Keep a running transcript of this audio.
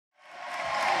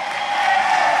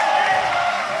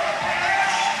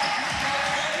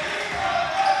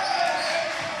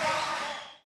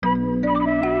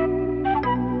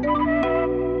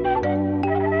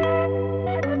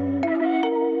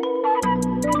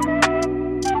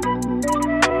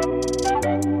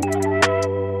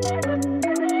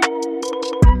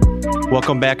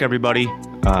Welcome back, everybody.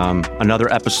 Another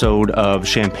episode of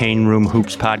Champagne Room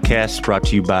Hoops podcast brought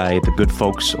to you by the good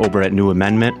folks over at New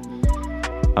Amendment.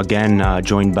 Again,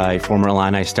 joined by former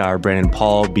Illini star Brandon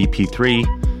Paul,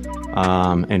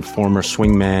 BP3, and former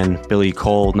swingman Billy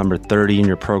Cole, number 30 in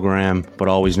your program, but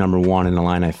always number one in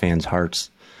Illini fans'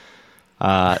 hearts.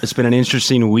 It's been an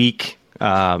interesting week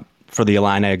for the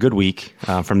Illini, a good week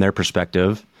from their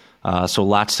perspective. So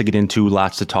lots to get into,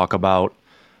 lots to talk about.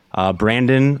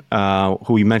 Brandon,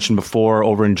 who we mentioned before,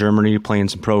 over in Germany playing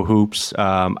some pro hoops.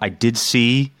 I did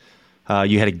see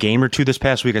you had a game or two this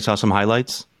past week. I saw some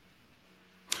highlights.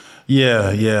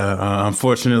 Yeah.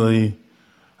 Unfortunately,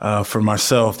 for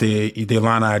myself, the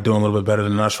Illini are doing a little bit better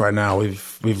than us right now.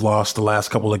 We've lost the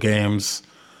last couple of games,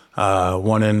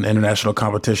 one in international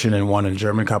competition and one in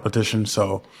German competition.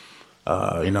 So,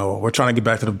 we're trying to get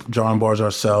back to the drawing boards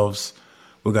ourselves.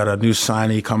 We got a new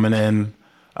signee coming in.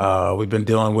 We've been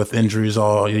dealing with injuries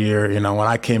all year. When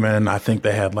I came in, I think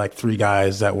they had like 3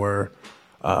 guys that were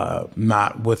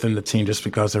not within the team just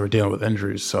because they were dealing with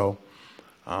injuries. So,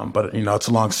 but it's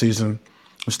a long season.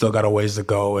 We still got a ways to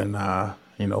go and,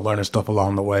 learning stuff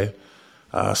along the way.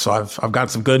 So I've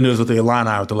got some good news with the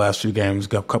Illini with the last few games,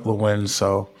 got a couple of wins.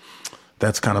 So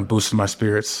that's kind of boosted my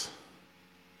spirits.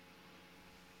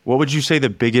 What would you say the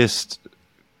biggest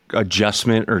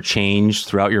adjustment or change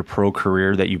throughout your pro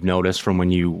career that you've noticed from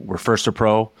when you were first a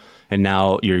pro and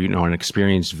now you're an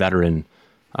experienced veteran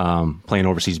playing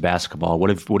overseas basketball? What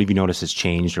have you noticed has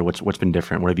changed, or what's been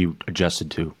different? What have you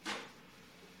adjusted to?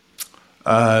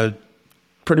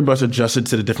 Pretty much adjusted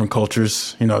to the different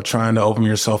cultures. Trying to open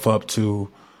yourself up to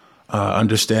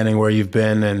understanding where you've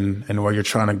been and where you're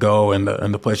trying to go and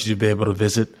the places you've been able to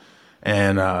visit.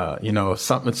 And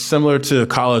something similar to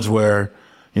college where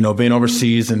being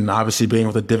overseas and obviously being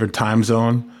with a different time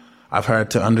zone, I've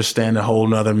had to understand a whole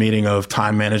nother meaning of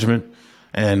time management.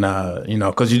 And,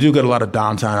 because you do get a lot of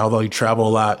downtime, although you travel a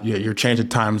lot, you're changing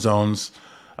time zones.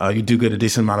 You do get a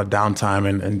decent amount of downtime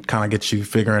and kind of get you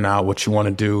figuring out what you want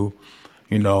to do,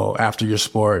 after your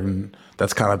sport. And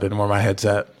that's kind of been where my head's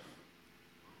at.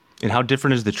 And how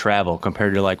different is the travel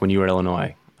compared to like when you were at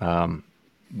Illinois?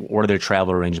 What are their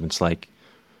travel arrangements like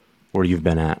where you've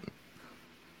been at?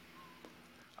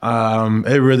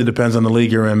 It really depends on the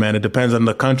league you're in, man. It depends on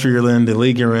the country you're in, the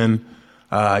league you're in.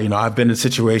 I've been in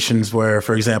situations where,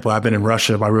 for example, I've been in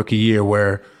Russia my rookie year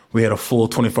where we had a full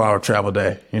 24-hour travel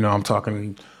day. I'm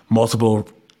talking multiple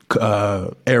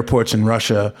airports in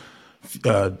Russia,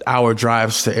 hour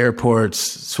drives to airports,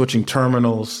 switching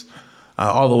terminals,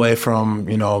 all the way from,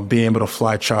 being able to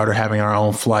fly charter, having our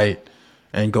own flight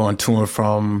and going to and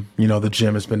from, the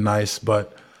gym has been nice.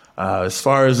 But as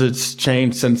far as it's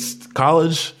changed since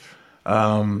college,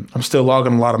 I'm still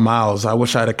logging a lot of miles. I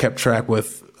wish I'd have kept track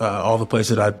with all the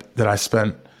places that I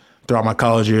spent throughout my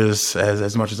college years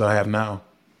as much as I have now.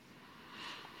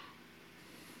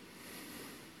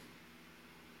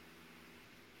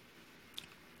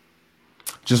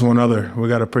 Just one other. We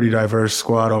got a pretty diverse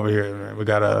squad over here, man. We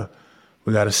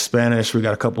got a Spanish. We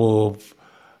got a couple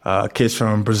of kids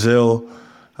from Brazil.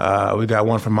 We got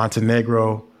one from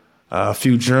Montenegro. A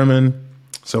few German,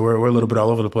 so we're a little bit all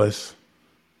over the place.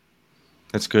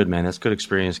 That's good, man. That's good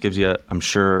experience. Gives you, I'm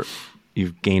sure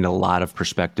you've gained a lot of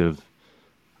perspective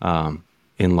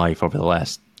in life over the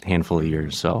last handful of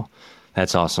years, so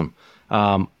that's awesome.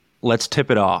 Let's tip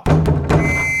it off.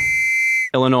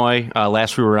 Illinois,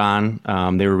 last we were on,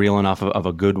 they were reeling off of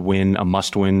a good win, a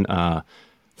must-win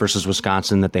versus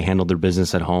Wisconsin that they handled their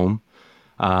business at home.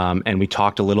 And we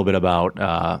talked a little bit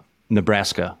about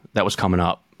Nebraska that was coming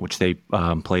up, which they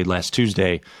played last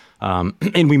Tuesday.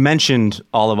 And we mentioned,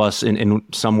 all of us in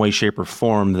some way, shape, or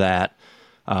form, that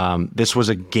this was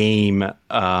a game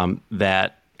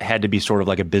that had to be sort of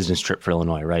like a business trip for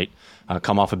Illinois, right?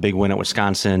 Come off a big win at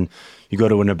Wisconsin. You go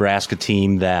to a Nebraska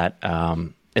team that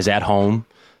is at home.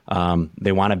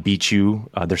 They want to beat you.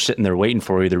 They're sitting there waiting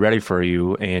for you. They're ready for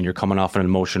you. And you're coming off an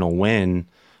emotional win,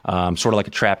 sort of like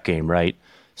a trap game, right?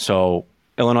 So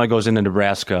Illinois goes into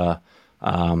Nebraska,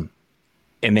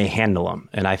 and they handle them.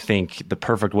 And I think the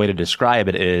perfect way to describe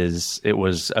it is it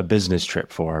was a business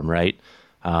trip for them, right?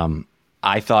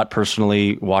 I thought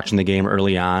personally, watching the game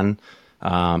early on,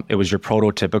 it was your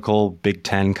prototypical Big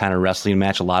Ten kind of wrestling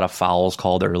match, a lot of fouls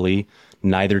called early.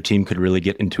 Neither team could really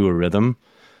get into a rhythm.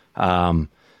 And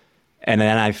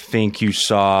then I think you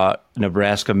saw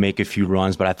Nebraska make a few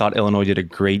runs, but I thought Illinois did a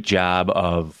great job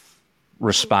of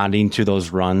responding to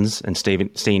those runs and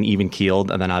staying even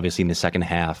keeled. And then obviously in the second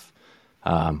half,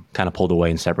 kind of pulled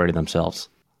away and separated themselves.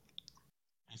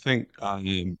 I think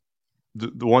the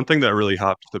one thing that really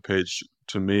hopped the page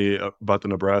to me about the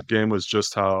Nebraska game was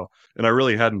just how, and I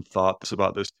really hadn't thought this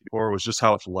about this before, was just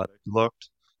how athletic he looked.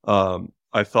 Um,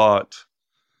 I thought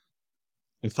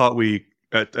I thought we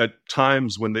at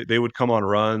times when they would come on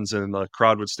runs and the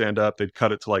crowd would stand up, they'd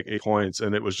cut it to like 8 points,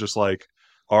 and it was just like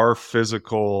our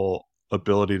physical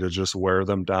ability to just wear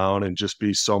them down and just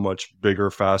be so much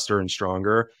bigger, faster, and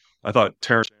stronger. I thought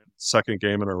Terrence second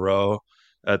game in a row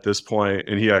at this point,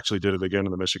 and he actually did it again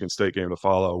in the Michigan State game to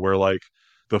follow, where like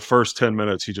the first 10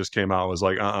 minutes he just came out and was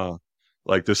like,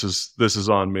 like this is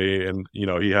on me. And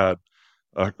he had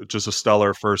just a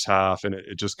stellar first half, and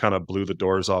it just kind of blew the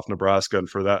doors off Nebraska. And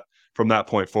from that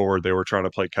point forward, they were trying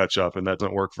to play catch up, and that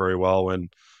doesn't work very well when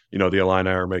the Illini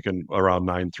are making around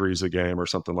 9 threes a game or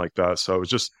something like that. So it was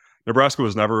just Nebraska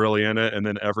was never really in it, and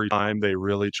then every time they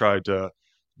really tried to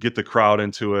get the crowd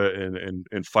into it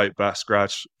and fight back,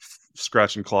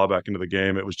 scratch and claw back into the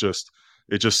game.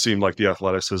 It just seemed like the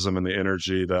athleticism and the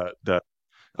energy that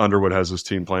Underwood has his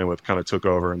team playing with kind of took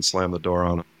over and slammed the door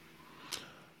on it.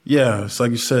 Yeah, it's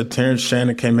like you said, Terrence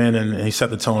Shannon came in and he set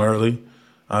the tone early.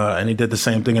 And he did the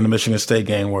same thing in the Michigan State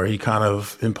game where he kind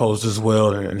of imposed his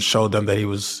will and showed them that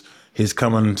he's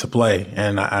coming to play.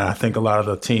 And I think a lot of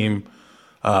the team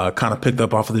kind of picked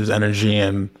up off of his energy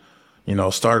and,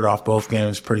 started off both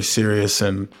games pretty serious.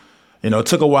 And, it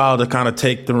took a while to kind of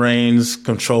take the reins,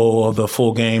 control of the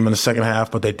full game in the second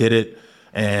half, but they did it.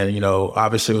 And,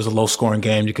 obviously it was a low scoring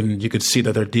game. You could see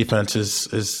that their defense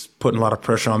is putting a lot of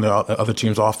pressure on the other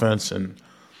team's offense. And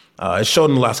it showed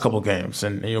in the last couple of games.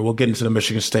 And, we'll get into the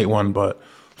Michigan State one, but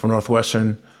for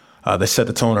Northwestern, they set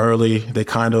the tone early. They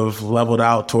kind of leveled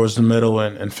out towards the middle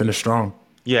and finished strong.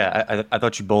 Yeah, I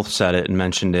thought you both said it and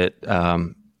mentioned it.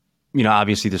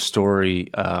 Obviously the story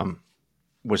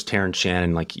was Terrence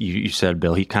Shannon, like you said,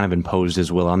 Bill. He kind of imposed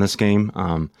his will on this game.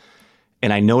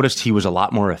 And I noticed he was a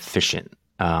lot more efficient.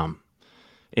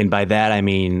 And by that, I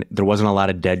mean, there wasn't a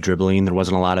lot of dead dribbling. There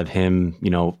wasn't a lot of him,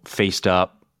 faced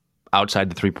up outside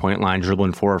the 3-point line,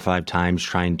 dribbling 4 or 5 times,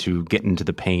 trying to get into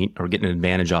the paint or get an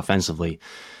advantage offensively.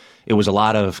 It was a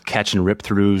lot of catch and rip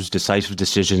throughs, decisive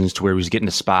decisions to where he was getting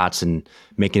to spots and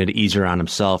making it easier on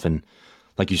himself. And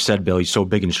like you said, Bill, he's so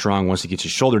big and strong. Once he gets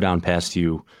his shoulder down past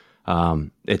you,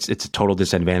 it's a total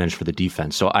disadvantage for the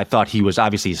defense. So I thought he was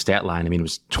obviously a stat line. I mean, it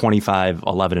was 25,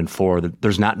 11, and 4.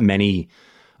 There's not many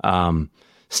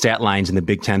stat lines in the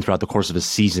Big Ten throughout the course of a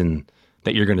season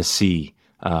that you're going to see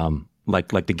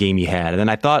like the game he had. And then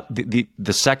I thought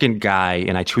the second guy,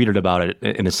 and I tweeted about it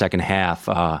in the second half,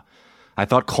 I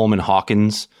thought Coleman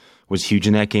Hawkins was huge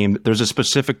in that game. There's a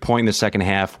specific point in the second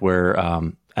half where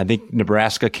I think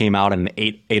Nebraska came out on an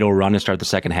 8-0 run to start the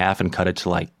second half and cut it to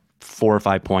like 4 or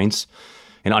 5 points.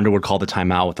 And Underwood called the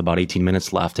timeout with about 18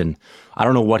 minutes left. And I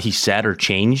don't know what he said or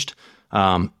changed,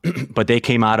 but they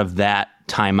came out of that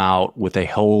timeout with a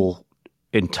whole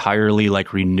entirely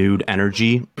like renewed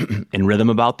energy and rhythm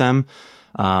about them.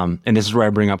 And this is where I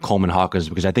bring up Coleman Hawkins,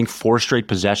 because I think 4 straight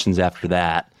possessions after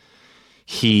that,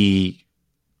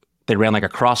 they ran like a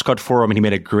cross-cut for him, and he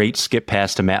made a great skip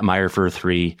pass to Matt Meyer for a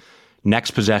 3.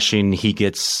 Next possession, he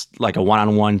gets like a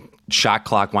one-on-one shot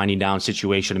clock winding down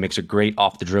situation and makes a great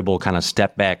off-the-dribble kind of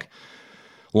step back,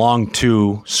 long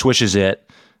 2, swishes it,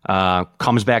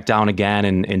 comes back down again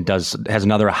and has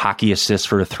another hockey assist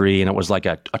for a 3, and it was like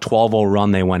a 12-0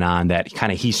 run they went on that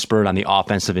kind of he spurred on the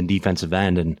offensive and defensive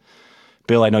end. And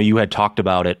Bill, I know you had talked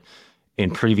about it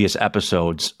in previous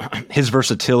episodes. His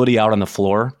versatility out on the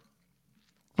floor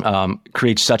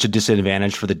creates such a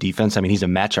disadvantage for the defense. I mean, he's a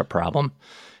matchup problem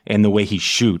in the way he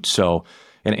shoots. So,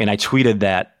 and I tweeted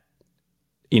that,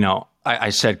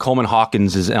 I said Coleman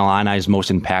Hawkins is Illini's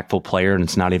most impactful player, and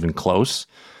it's not even close.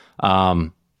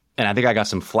 And I think I got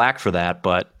some flack for that,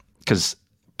 but because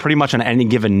pretty much on any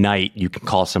given night, you can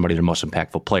call somebody their most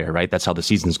impactful player, right? That's how the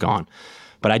season's gone.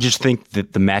 But I just think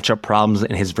that the matchup problems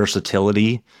and his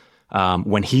versatility,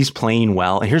 when he's playing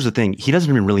well, and here's the thing, he doesn't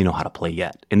even really know how to play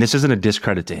yet. And this isn't a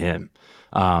discredit to him.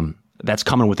 That's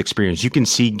coming with experience. You can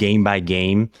see game by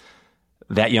game,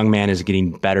 that young man is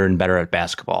getting better and better at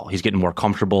basketball. He's getting more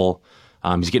comfortable.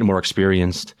 He's getting more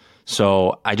experienced.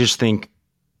 So I just think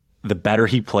the better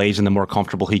he plays and the more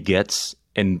comfortable he gets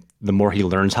and the more he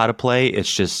learns how to play,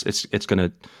 it's going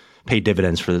to pay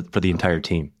dividends for the entire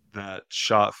team. That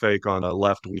shot fake on the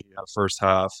left wing first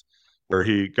half, where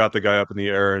he got the guy up in the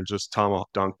air and just tomahawk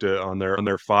dunked it on their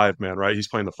 5-man, right? He's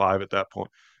playing the 5 at that point.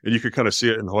 And you could kind of see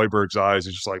it in Hoiberg's eyes.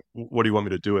 He's just like, what do you want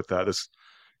me to do with that? This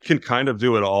can kind of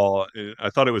do it all. And I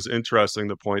thought it was interesting,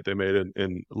 the point they made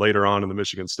in later on in the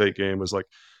Michigan State game was like,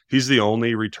 he's the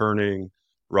only returning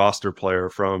roster player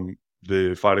from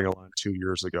the Fighting Illini 2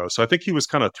 years ago. So I think he was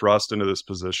kind of thrust into this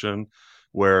position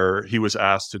where he was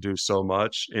asked to do so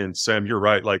much. And Sam, you're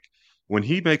right. Like when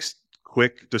he makes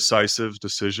quick, decisive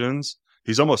decisions,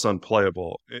 he's almost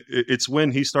unplayable. It's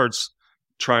when he starts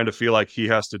trying to feel like he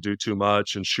has to do too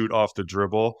much and shoot off the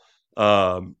dribble.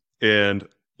 And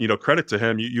credit to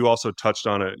him. You also touched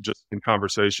on it just in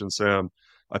conversation, Sam.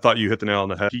 I thought you hit the nail on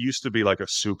the head. He used to be like a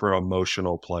super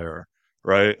emotional player,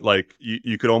 right? Like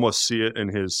you could almost see it in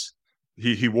his.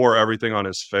 He wore everything on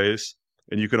his face,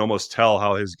 and you can almost tell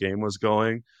how his game was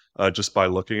going just by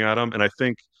looking at him. And I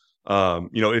think,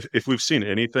 if we've seen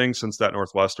anything since that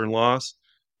Northwestern loss,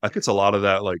 I think it's a lot of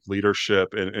that like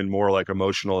leadership and more like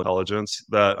emotional intelligence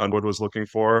that Unwood was looking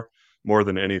for more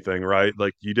than anything, right?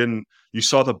 Like you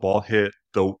saw the ball hit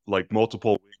the like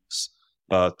multiple weeks,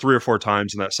 3 or 4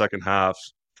 times in that second half,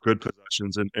 good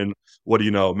possessions. And what do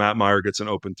you know? Matt Meyer gets an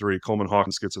open three, Coleman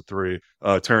Hawkins gets a three,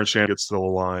 Terrence Shannon gets to the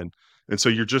line. And so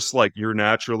you're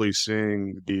naturally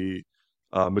seeing the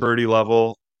maturity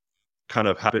level kind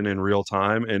of happen in real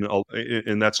time,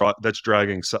 and that's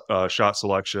dragging shot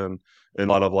selection and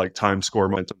a lot of like time score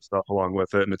momentum stuff along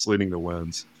with it, and it's leading to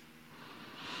wins.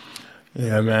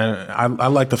 Yeah, man, I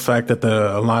like the fact that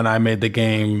the Illini made the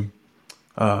game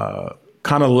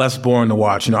kind of less boring to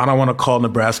watch. I don't want to call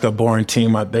Nebraska a boring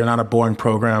team. They're not a boring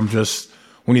program. Just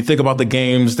when you think about the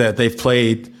games that they've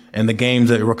played and the games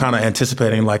that we're kind of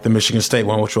anticipating, like the Michigan State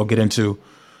one, which we'll get into,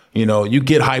 you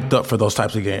get hyped up for those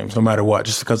types of games, no matter what,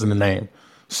 just because of the name.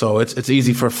 So it's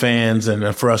easy for fans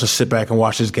and for us to sit back and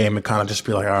watch this game and kind of just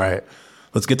be like, all right,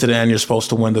 let's get to the end. You're supposed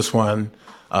to win this one.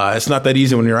 It's not that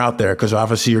easy when you're out there because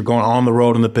obviously you're going on the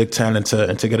road in the Big Ten and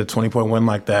to get a 20-point win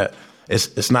like that,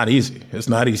 it's not easy. It's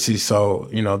not easy. So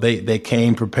they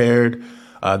came prepared.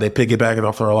 They piggybacked it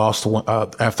after a loss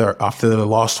after the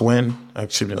lost win.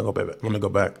 Excuse me, let me go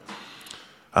back.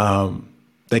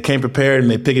 They came prepared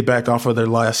and they piggybacked off of their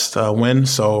last win.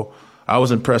 So I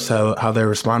was impressed how they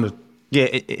responded. Yeah,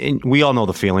 and we all know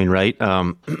the feeling, right?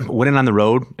 Winning on the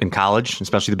road in college,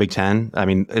 especially the Big Ten. I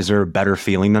mean, is there a better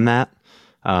feeling than that?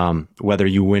 Whether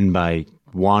you win by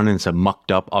 1 and it's a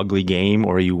mucked up, ugly game,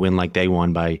 or you win like they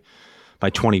won by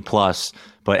 20 plus.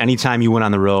 But anytime you win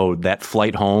on the road, that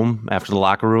flight home after the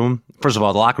locker room, first of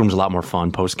all, the locker room's a lot more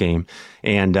fun post game,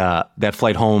 and that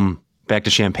flight home back to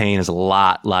Champaign is a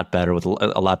lot better with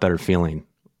a lot better feeling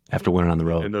after winning on the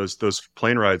road. And those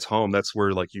plane rides home, that's where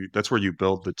you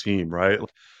build the team, right?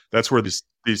 That's where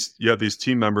you have these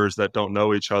team members that don't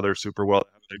know each other super well,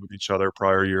 haven't played with each other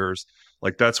prior years.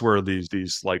 Like that's where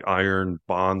these like iron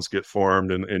bonds get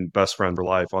formed and best friend for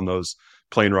life on those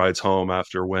plane rides home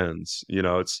after wins.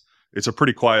 It's a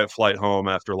pretty quiet flight home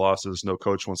after losses. No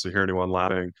coach wants to hear anyone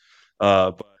laughing.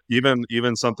 But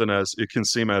even something as it can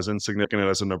seem as insignificant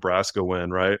as a Nebraska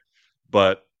win, right?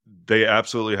 But they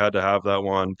absolutely had to have that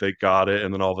one. They got it,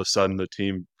 and then all of a sudden the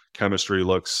team chemistry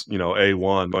looks,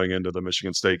 A1 going into the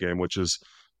Michigan State game, which is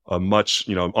a much,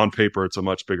 on paper it's a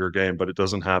much bigger game, but it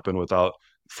doesn't happen without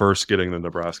first getting the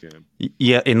Nebraska game.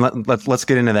 Yeah, and let's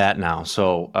get into that now.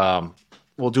 So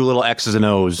we'll do a little X's and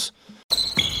O's.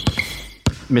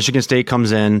 Michigan State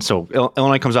comes in, so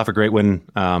Illinois comes off a great win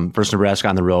versus Nebraska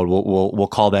on the road. We'll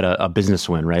call that a business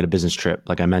win, right? A business trip,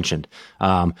 like I mentioned.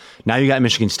 Now you got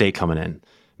Michigan State coming in.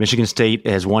 Michigan State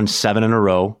has won 7 in a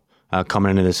row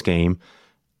coming into this game.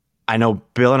 I know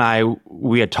Bill and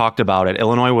we had talked about it.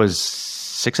 Illinois was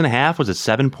 6.5. Was it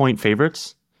 7-point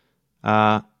favorites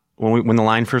when the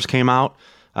line first came out?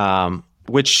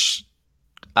 Which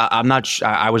I'm not.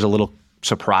 I was a little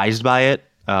surprised by it.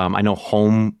 I know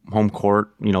home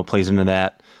court, plays into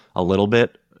that a little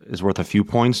bit, is worth a few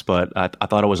points, but I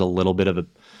thought it was a little bit of a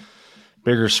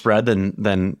bigger spread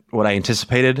than what I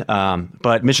anticipated.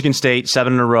 But Michigan State,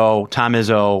 7 in a row, Tom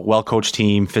Izzo, well-coached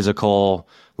team, physical.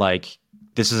 Like,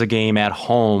 this is a game at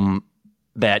home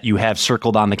that you have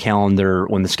circled on the calendar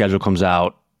when the schedule comes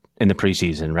out in the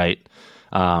preseason, right?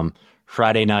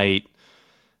 Friday night,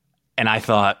 and I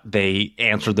thought they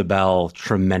answered the bell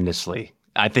tremendously.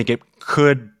 I think it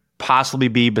could possibly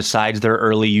be, besides their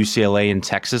early UCLA and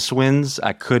Texas wins,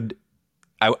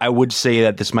 I would say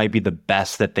that this might be the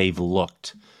best that they've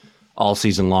looked all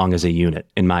season long as a unit,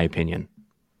 in my opinion.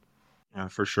 Yeah,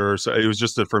 for sure. So it was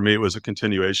just for me, it was a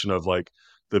continuation of like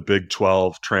the Big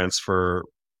 12 transfer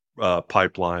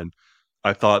pipeline.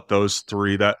 I thought those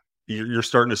three, that you're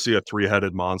starting to see a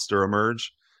 3-headed monster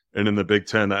emerge. And in the Big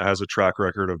 10, that has a track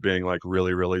record of being like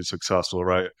really, really successful,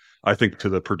 right? I think to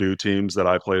the Purdue teams that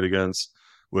I played against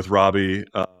with Robbie,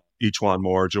 Eachwan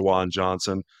Moore, Jawan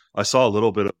Johnson, I saw a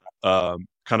little bit of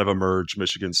kind of emerge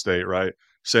Michigan State, right?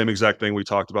 Same exact thing we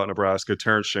talked about Nebraska.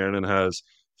 Terrence Shannon has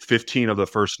 15 of the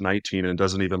first 19 and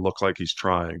doesn't even look like he's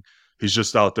trying. He's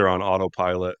just out there on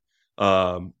autopilot.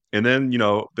 And then,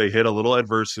 they hit a little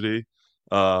adversity.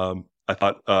 I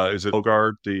thought, is it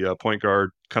Bogard, the point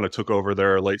guard, kind of took over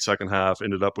there late second half,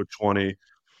 ended up with 20,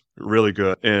 really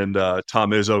good. And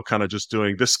Tom Izzo kind of just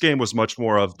doing, this game was much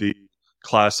more of the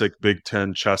classic Big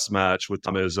Ten chess match with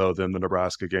Tom Izzo than the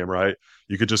Nebraska game, right?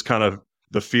 You could just kind of,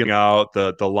 the feeling out,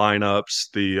 the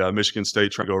lineups, the Michigan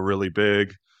State trying to go really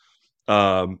big.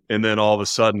 And then all of a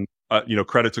sudden,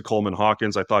 credit to Coleman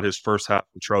Hawkins. I thought his first half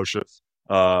was atrocious.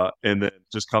 And then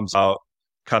just comes out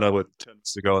kind of with 10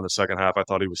 minutes to go in the second half. I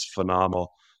thought he was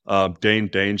phenomenal. Dane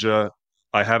Danger,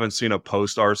 I haven't seen a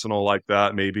post Arsenal like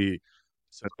that maybe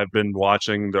since I've been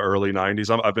watching the early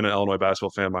 90s. I've been an Illinois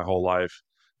basketball fan my whole life.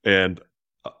 And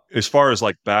as far as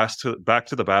like back to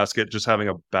the basket, just having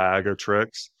a bag of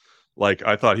tricks, like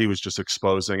I thought he was just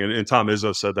exposing. And Tom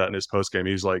Izzo said that in his post game.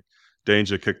 He's like,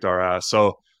 Danger kicked our ass.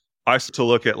 So I start to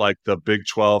look at like the Big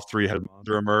 12 three-headed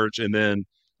monster emerge, and then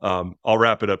I'll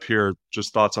wrap it up here.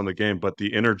 Just thoughts on the game, but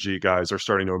the energy guys are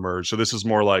starting to emerge. So this is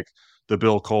more like the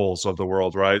Bill Coles of the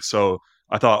world, right? So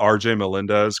I thought RJ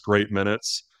Melendez, great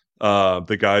minutes.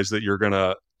 The guys that you're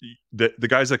gonna, the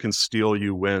guys that can steal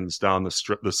you wins down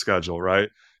the schedule, right?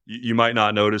 You might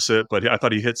not notice it, but I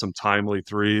thought he hit some timely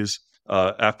threes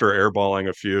after airballing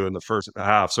a few in the first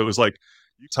half. So it was like,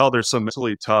 you tell there's some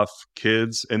mentally tough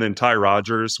kids, and then Ty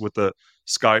Rodgers with the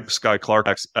Sky Clark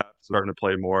starting to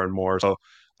play more and more. So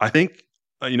I think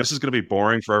this is going to be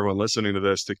boring for everyone listening to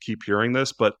this to keep hearing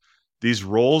this, but these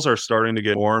roles are starting to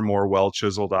get more and more well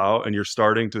chiseled out, and you're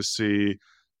starting to see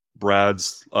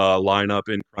Brad's lineup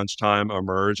in crunch time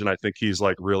emerge, and I think he's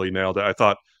like really nailed it. I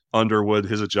thought Underwood,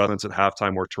 his adjustments at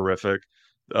halftime were terrific.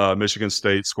 Michigan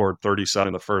State scored 37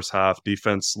 in the first half.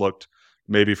 Defense looked,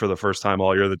 maybe for the first time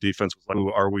all year, the defense was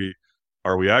like,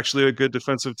 are we actually a good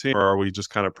defensive team, or are we just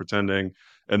kind of pretending?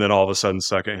 And then all of a sudden,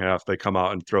 second half, they come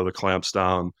out and throw the clamps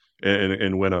down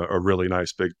and win a really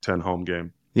nice Big Ten home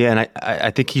game. Yeah, and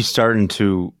I think he's starting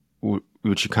to,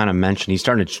 which you kind of mentioned, he's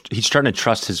starting to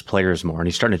trust his players more, and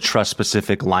he's starting to trust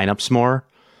specific lineups more.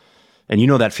 And you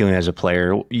know that feeling as a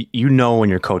player. You know when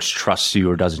your coach trusts you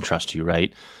or doesn't trust you,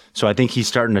 right? So I think he's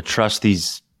starting to trust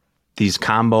these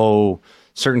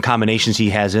certain combinations he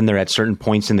has in there at certain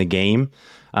points in the game.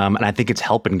 And I think it's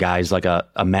helping guys like a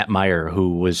Matt Meyer,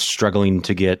 who was struggling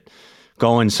to get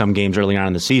going some games early on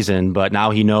in the season, but now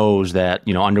he knows that,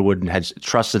 Underwood has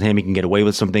trusted him. He can get away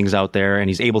with some things out there, and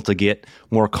he's able to get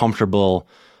more comfortable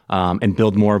and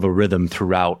build more of a rhythm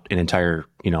throughout an entire,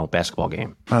 basketball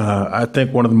game. I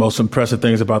think one of the most impressive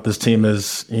things about this team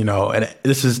is, and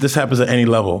this happens at any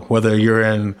level, whether you're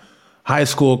in high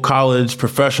school, college,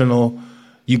 professional.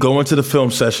 You go into the film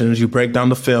sessions, you break down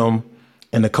the film,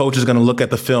 and the coach is going to look at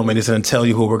the film and he's going to tell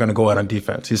you who we're going to go at on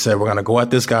defense. He said, we're going to go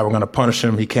at this guy. We're going to punish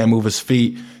him. He can't move his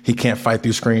feet. He can't fight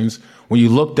through screens. When you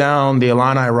look down the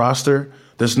Illini roster,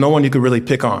 there's no one you could really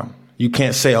pick on. You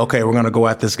can't say, okay, we're going to go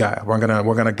at this guy. We're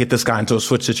going to get this guy into a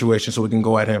switch situation so we can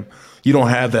go at him. You don't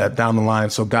have that down the line.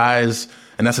 So guys,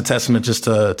 and that's a testament just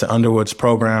to Underwood's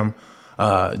program,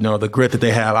 the grit that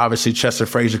they have. Obviously, Chester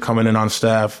Frazier coming in on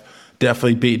staff,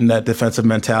 definitely beating that defensive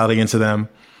mentality into them.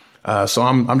 So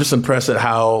I'm just impressed at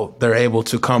how they're able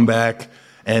to come back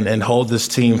and hold this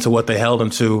team to what they held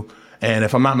them to. And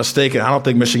if I'm not mistaken, I don't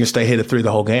think Michigan State hit a three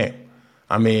the whole game.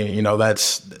 I mean,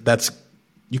 that's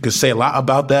you could say a lot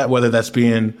about that, whether that's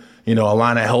being,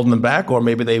 Illini holding them back, or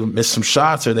maybe they missed some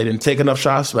shots or they didn't take enough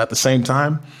shots, but at the same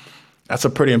time, that's a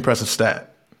pretty impressive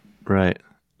stat. Right.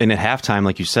 And at halftime,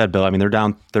 like you said, Bill, I mean, they're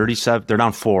down 37, they're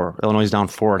down 4. Illinois is down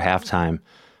 4 at halftime.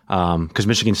 Because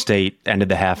Michigan State ended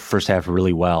the first half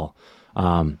really well.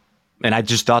 And I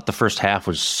just thought the first half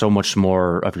was so much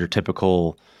more of your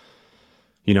typical,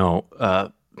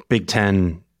 Big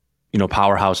Ten,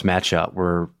 powerhouse matchup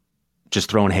where just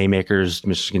throwing haymakers,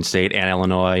 Michigan State and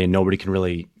Illinois, and nobody can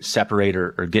really separate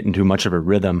or get into much of a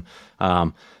rhythm.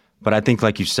 But I think,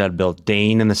 like you said, Bill,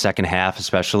 Dane in the second half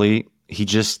especially, he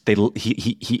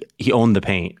owned the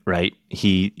paint, right?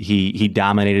 He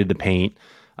dominated the paint.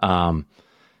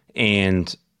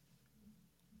 And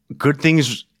good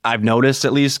things, I've noticed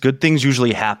at least, good things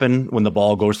usually happen when the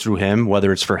ball goes through him,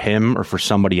 whether it's for him or for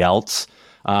somebody else,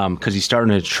 because he's starting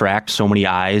to attract so many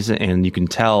eyes, and you can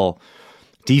tell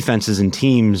defenses and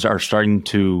teams are starting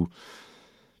to,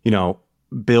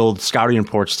 build scouting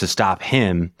reports to stop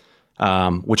him,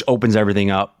 which opens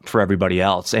everything up for everybody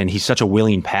else. And he's such a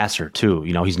willing passer too.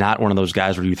 He's not one of those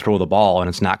guys where you throw the ball and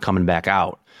it's not coming back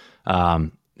out.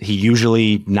 He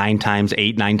usually 9 times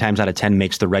out of 10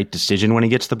 makes the right decision when he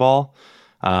gets the ball.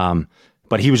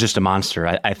 But he was just a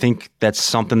monster. I think that's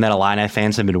something that Illini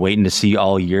fans have been waiting to see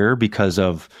all year, because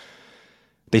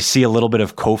they see a little bit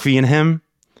of Kofi in him.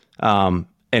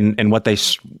 and what they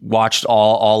watched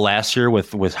all last year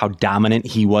with how dominant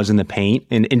he was in the paint.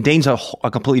 And Dane's a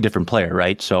completely different player,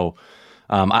 right? So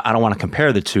I don't want to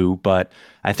compare the two, but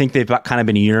I think they've kind of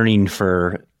been yearning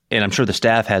for, and I'm sure the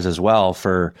staff has as well,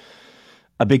 for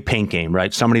a big paint game,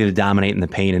 right? Somebody to dominate in the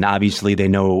paint. And obviously they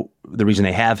know the reason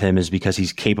they have him is because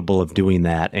he's capable of doing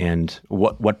that. And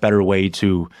what better way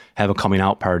to have a coming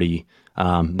out party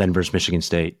than versus Michigan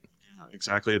State?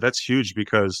 Exactly. That's huge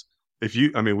because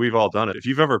we've all done it. If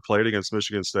you've ever played against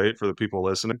Michigan State, for the people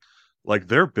listening, like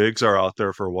their bigs are out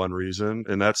there for one reason,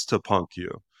 and that's to punk you.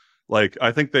 Like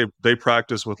I think they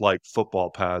practice with like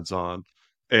football pads on,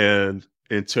 and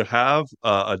to have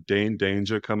a Dane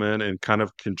Danger come in and kind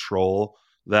of control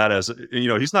that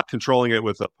he's not controlling it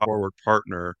with a forward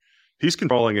partner. He's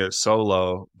controlling it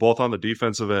solo, both on the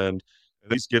defensive end.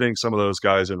 He's getting some of those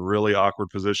guys in really awkward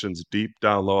positions deep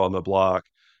down low on the block.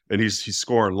 And he's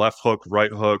scoring left hook,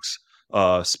 right hooks,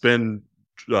 spin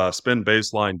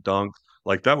baseline dunk.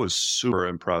 Like that was super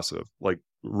impressive. Like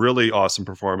really awesome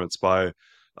performance by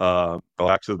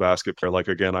back to the basket player. Like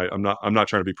again, I'm not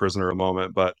trying to be prisoner of a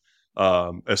moment, but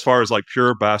as far as like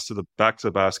pure back to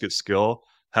the basket skill,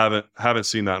 haven't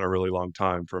seen that in a really long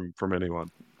time from anyone.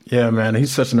 Yeah, man,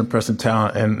 he's such an impressive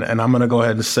talent, and I'm gonna go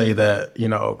ahead and say that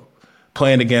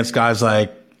playing against guys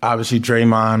like obviously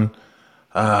Draymond,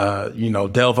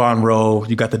 Delvon Rowe,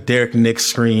 you got the Derek Nix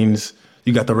screens,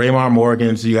 you got the Raymond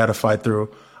Morgans you got to fight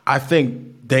through. I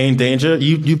think Dane Danger,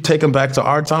 you take him back to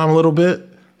our time a little bit.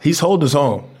 He's holding his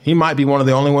own. He might be one of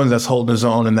the only ones that's holding his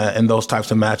own in those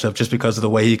types of matchups, just because of the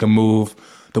way he can move,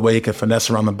 the way he can finesse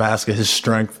around the basket, his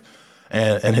strength,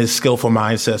 and his skillful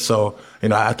mindset. So,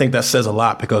 I think that says a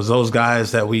lot, because those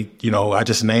guys that I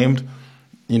just named,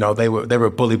 they were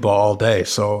bully ball all day.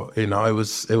 So, it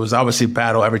was obviously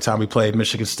battle every time we played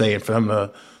Michigan State, and for them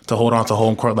to hold on to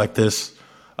home court like this,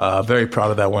 very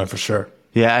proud of that win for sure.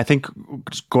 Yeah, I think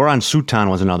Goran Sutan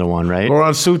was another one, right?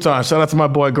 Goran Sutan. Shout out to my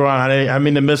boy Goran. I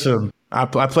mean to miss him. I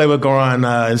played with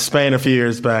Goran in Spain a few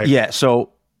years back. Yeah,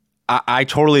 so I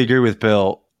totally agree with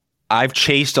Bill. I've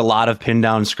chased a lot of pin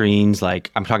down screens.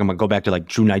 Like I'm talking about, go back to like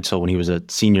Drew Neitzel when he was a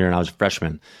senior and I was a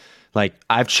freshman. Like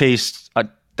I've chased,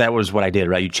 that was what I did,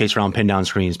 right? You chase around pin down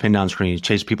screens,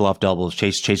 chase people off doubles,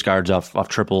 chase guards off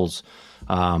triples.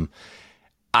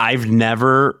 I've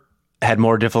never had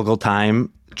more difficult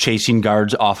time chasing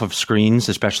guards off of screens,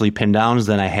 especially pin downs,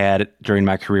 than I had during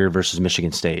my career versus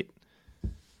Michigan State.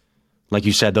 Like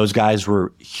you said, those guys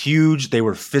were huge. They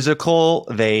were physical.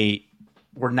 They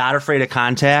were not afraid of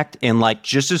contact. And like,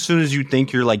 just as soon as you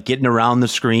think you're like getting around the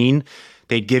screen,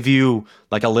 they'd give you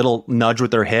like a little nudge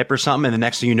with their hip or something. And the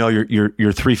next thing you know,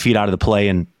 you're 3 feet out of the play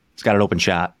and it's got an open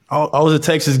shot. All it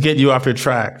takes is get you off your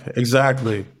track.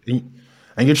 Exactly.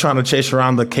 And you're trying to chase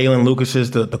around the Kalen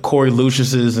Lucases, the Corey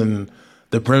Luciuses, and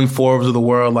the Bryn Forbes of the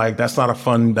world. Like that's not a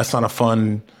fun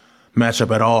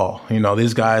matchup at all.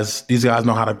 These guys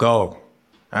know how to go.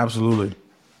 Absolutely.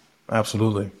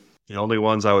 The only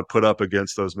ones I would put up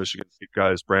against those Michigan State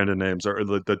guys, Brandon names, are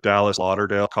the Dallas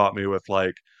Lauderdale caught me with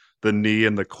like the knee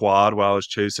and the quad while I was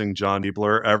chasing John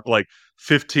Ebler like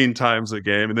 15 times a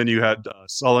game. And then you had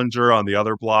Sullinger on the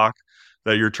other block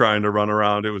that you're trying to run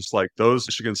around. It was like those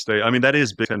Michigan State. I mean, that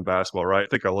is Big Ten basketball, right? I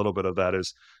think a little bit of that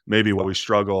is maybe what we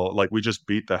struggle. Like we just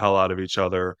beat the hell out of each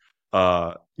other,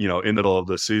 in the middle of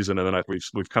the season. And then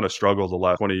we've kind of struggled the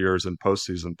last 20 years in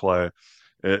postseason play.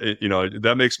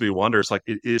 That makes me wonder. It's like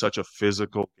it is such a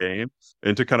physical game,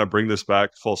 and to kind of bring this back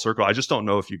full circle, I just don't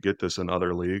know if you get this in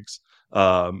other leagues.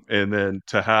 And then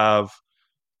to have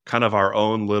kind of our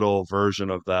own little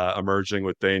version of that emerging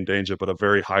with Dane Danger, but a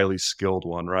very highly skilled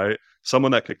one, right?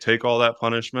 Someone that could take all that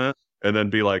punishment and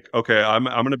then be like, okay, I'm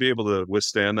going to be able to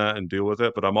withstand that and deal with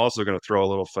it, but I'm also going to throw a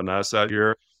little finesse at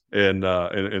here and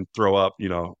throw up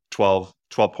 12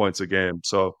 points a game.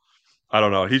 So I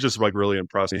don't know. He's just like really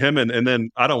impressing him. And then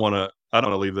I don't want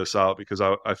to leave this out because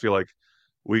I feel like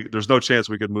there's no chance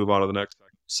we could move on to the next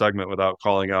segment without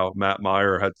calling out Matt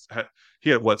Meyer. He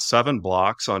had 7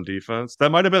 blocks on defense.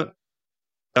 That might have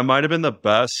been the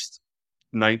best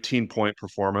 19-point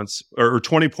performance or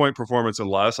 20-point performance and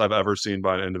less I've ever seen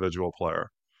by an individual player.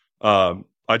 I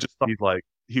just thought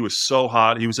he was so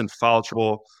hot. He was in foul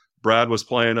trouble. Brad was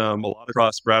playing him a lot of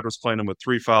cross. Brad was playing him with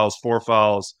 3 fouls, 4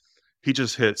 fouls. He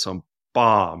just hit some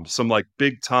bombs, some like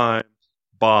big time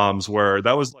bombs where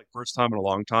that was like first time in a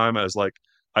long time as like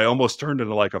I almost turned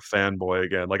into like a fanboy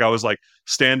again. Like I was like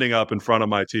standing up in front of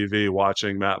my TV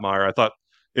watching Matt Meyer. I thought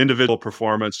individual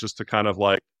performance just to kind of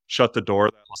like shut the door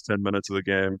that last 10 minutes of the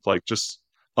game, like just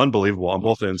unbelievable on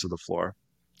both ends of the floor.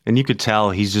 And you could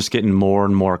tell he's just getting more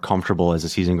and more comfortable as the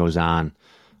season goes on.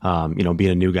 Being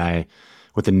a new guy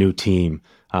with a new team.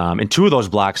 And two of those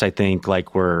blocks, I think,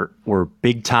 like were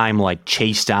big time, like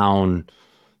chase down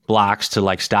blocks to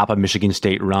like stop a Michigan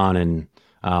State run, and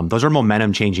those are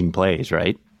momentum changing plays,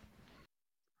 right?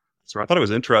 So I thought it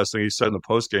was interesting. He said in the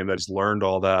post game that he's learned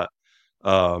all that.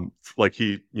 Like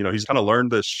he's kind of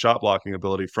learned this shot blocking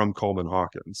ability from Coleman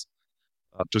Hawkins.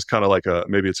 Just kind of like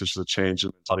maybe it's just a change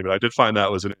in mentality. But I did find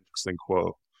that was an interesting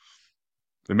quote.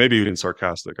 And maybe even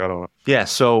sarcastic. I don't know. Yeah.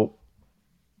 So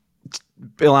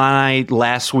Bill and I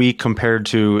last week compared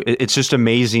to, it's just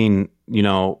amazing,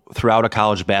 throughout a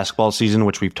college basketball season,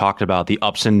 which we've talked about, the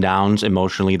ups and downs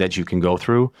emotionally that you can go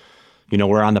through.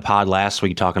 We're on the pod last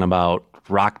week talking about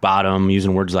rock bottom,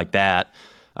 using words like that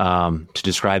to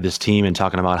describe this team, and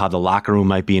talking about how the locker room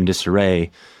might be in disarray.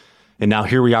 And now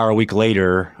here we are a week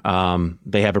later.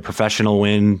 They have a professional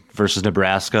win versus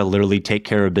Nebraska, literally take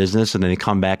care of business, and then they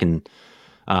come back and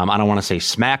I don't want to say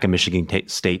smack a Michigan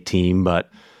State team,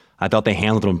 but I thought they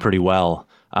handled them pretty well.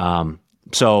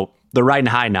 So they're riding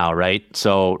high now, right?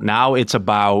 So now it's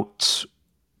about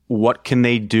what can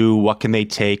they do, what can they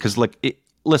take? Because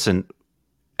listen,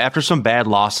 after some bad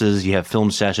losses, you have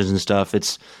film sessions and stuff.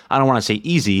 I don't want to say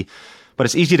easy, but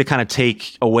it's easy to kind of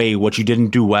take away what you didn't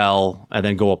do well and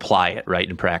then go apply it right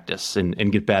in practice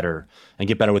and get better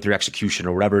with your execution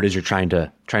or whatever it is you're trying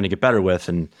to get better with.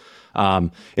 And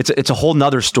it's a whole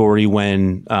nother story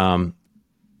when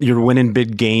you're winning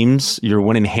big games, you're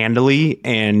winning handily,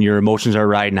 and your emotions are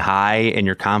riding high, and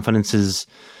your confidence is.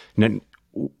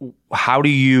 How do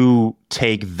you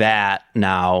take that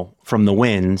now from the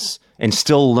wins and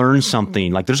still learn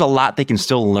something? Like, there's a lot they can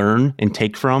still learn and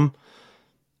take from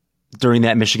during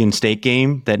that Michigan State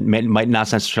game that might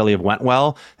not necessarily have went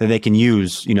well, that they can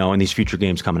use, in these future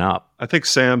games coming up. I think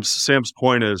Sam's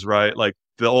point is right. Like,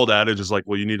 the old adage is like,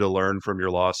 well, you need to learn from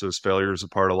your losses. Failure is a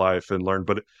part of life, and learn.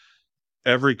 But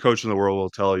every coach in the world will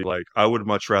tell you, like, I would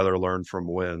much rather learn from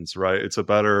wins, right? It's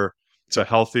a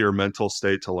healthier mental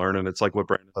state to learn. And it's like what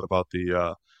Brandon said about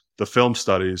the film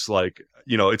studies. Like,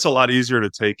 it's a lot easier to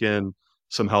take in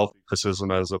some healthy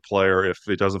criticism as a player if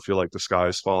it doesn't feel like the sky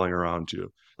is falling around you.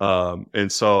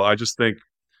 And so I just think,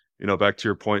 back to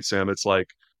your point, Sam, it's like,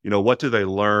 what do they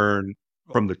learn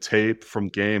from the tape, from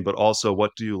game, but also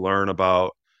what do you learn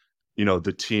about,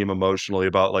 the team emotionally,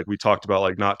 about, like we talked about,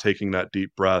 like not taking that deep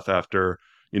breath after,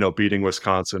 beating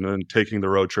Wisconsin and taking the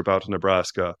road trip out to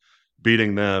Nebraska,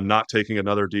 beating them, not taking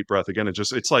another deep breath again. It's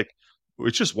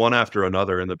just one after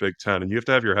another in the Big Ten, and you have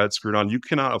to have your head screwed on. You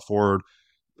cannot afford,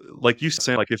 like you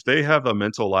said, like if they have a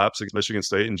mental lapse against Michigan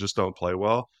State and just don't play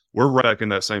well, we're right back in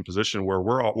that same position where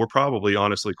we're probably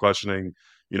honestly questioning,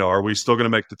 are we still going to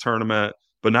make the tournament?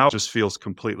 But now it just feels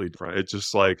completely different. It's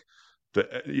just like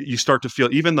you start to feel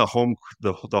even the home.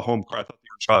 I thought they were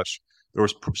Josh. There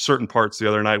was certain parts the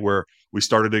other night where we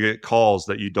started to get calls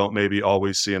that you don't maybe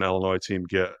always see an Illinois team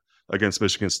get against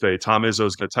Michigan State. Tom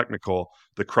Izzo's get technical.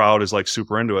 The crowd is like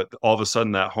super into it. All of a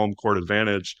sudden, that home court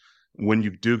advantage, when you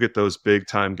do get those big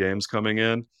time games coming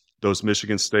in, those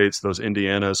Michigan States, those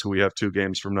Indianas, who we have 2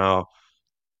 games from now,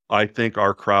 I think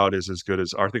our crowd is as good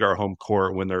as, I think our home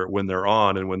court when they're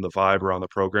on, and when the vibe around the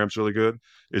program's really good,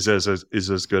 is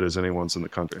as good as anyone's in the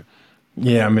country.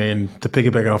 Yeah, I mean, to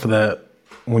piggyback off of that,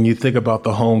 when you think about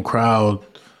the home crowd,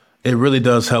 it really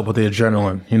does help with the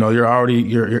adrenaline.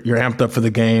 You're amped up for the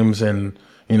games, and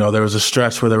there was a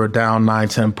stretch where they were down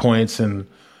 9-10 points, and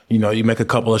you make a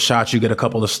couple of shots, you get a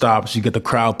couple of stops, you get the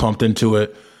crowd pumped into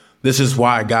it. This is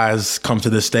why guys come to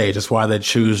this stage. It's why they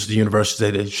choose the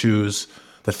universities they choose,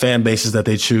 the fan bases that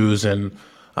they choose, and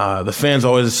the fans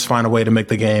always find a way to make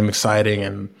the game exciting.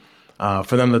 And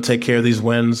for them to take care of these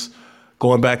wins,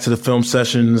 going back to the film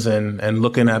sessions and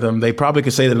looking at them, they probably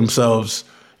could say to themselves,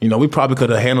 we probably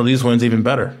could have handled these wins even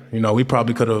better. We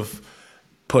probably could have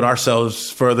put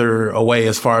ourselves further away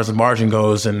as far as the margin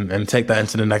goes and take that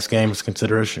into the next game as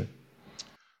consideration.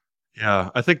 Yeah,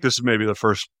 I think this is maybe the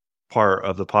first part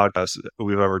of the podcast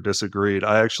we've ever disagreed.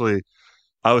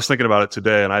 I was thinking about it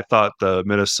today, and I thought the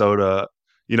Minnesota,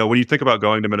 when you think about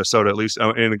going to Minnesota, at least,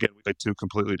 and again, we like 2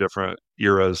 completely different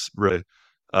eras, really.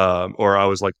 Or I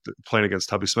was like playing against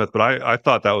Tubby Smith, but I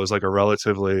thought that was like a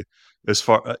relatively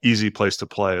easy place to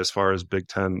play as far as Big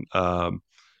Ten,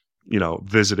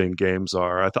 visiting games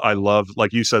are. I love,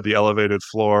 like you said, the elevated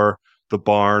floor, the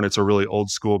barn. It's a really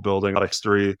old school building, a lot of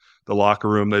history. The locker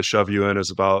room they shove you in is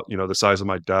about, the size of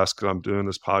my desk that I'm doing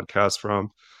this podcast from.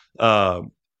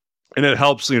 And it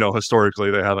helps,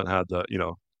 historically they haven't had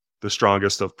the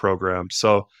strongest of programs.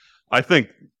 So I think,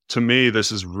 to me,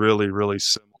 this is really, really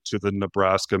similar to the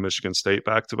Nebraska Michigan State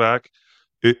back-to-back.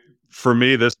 for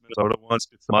me, this Minnesota one's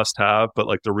it's a must have, but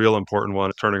like the real important one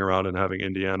is turning around and having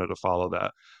Indiana to follow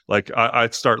that. Like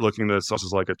I'd start looking at this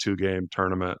as like a 2-game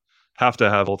tournament. Have to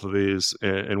have both of these,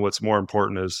 and what's more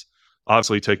important is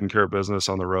obviously taking care of business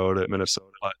on the road at Minnesota.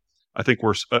 But I think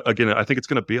again, I think it's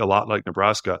going to be a lot like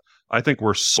Nebraska. I think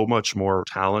we're so much more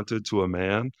talented to a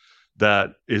man that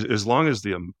as long as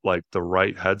the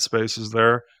right headspace is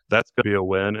there, that's going to be a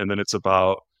win. And then it's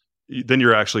about then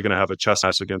you're actually going to have a chess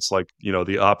match against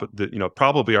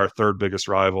probably our third biggest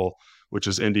rival, which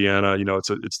is Indiana.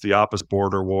 It's the opposite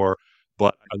border war,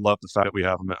 but I love the fact that we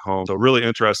have them at home. So really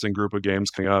interesting group of games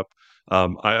coming up.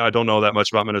 I don't know that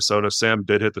much about Minnesota. Sam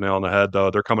did hit the nail on the head, though.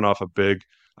 They're coming off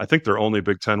I think their only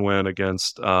Big Ten win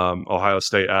against Ohio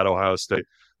State at Ohio State,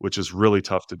 which is really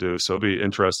tough to do. So it'll be an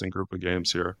interesting group of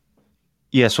games here.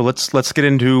 Yeah, so let's get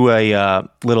into a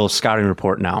little scouting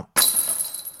report now.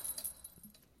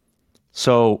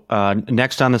 So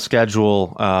next on the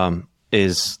schedule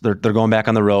is they're going back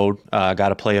on the road. Got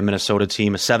to play a Minnesota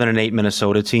team, a 7-8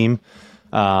 Minnesota team.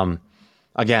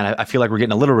 Again, I feel like we're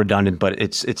getting a little redundant, but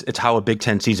it's how a Big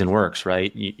Ten season works,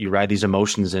 right? You ride these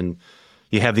emotions, and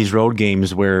you have these road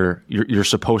games where you're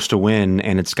supposed to win,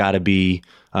 and it's got to be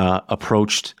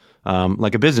approached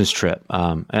like a business trip.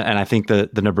 And I think the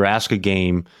Nebraska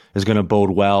game is going to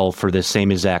bode well for this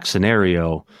same exact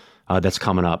scenario that's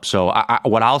coming up. So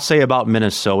what I'll say about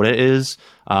Minnesota is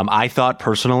I thought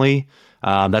personally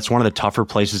that's one of the tougher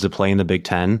places to play in the Big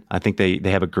Ten. I think they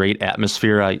have a great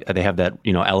atmosphere. They have that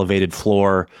elevated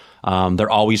floor. They're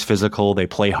always physical. They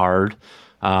play hard.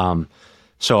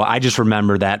 So I just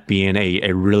remember that being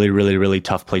a really, really, really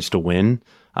tough place to win.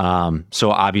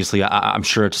 So obviously, I'm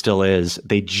sure it still is.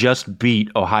 They just beat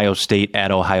Ohio State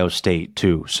at Ohio State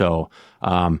too. So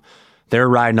they're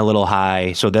riding a little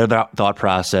high. So their thought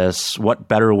process: what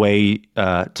better way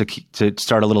to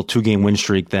start a little 2-game win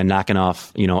streak than knocking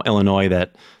off Illinois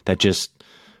that just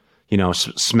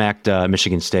smacked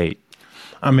Michigan State.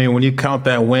 I mean, when you count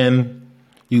that win,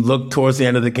 you look towards the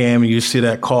end of the game and you see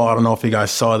that call. I don't know if you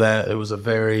guys saw that. It was a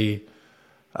very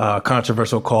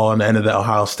controversial call in the end of the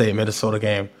Ohio State-Minnesota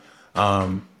game.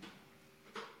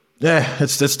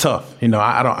 It's tough.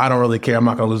 I don't really care. I'm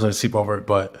not going to lose any sleep over it,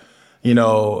 but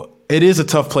it is a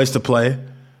tough place to play.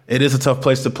 It is a tough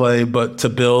place to play, but to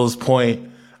Bill's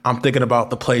point, I'm thinking about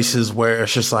the places where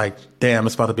it's just like, damn,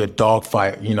 it's about to be a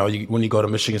dogfight. When you go to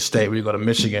Michigan State, when you go to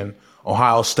Michigan,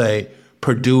 Ohio State,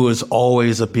 Purdue is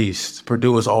always a beast.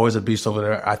 Purdue is always a beast over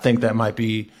there. I think that might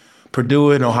be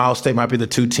Purdue and Ohio State might be the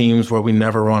two teams where we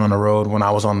never run on the road when I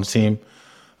was on the team.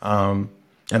 And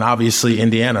obviously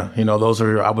Indiana, those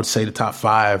are, I would say, the top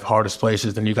 5 hardest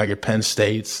places. Then you got your Penn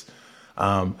States.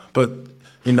 But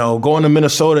going to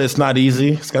Minnesota, it's not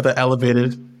easy. It's got that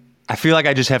elevated. I feel like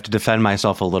I just have to defend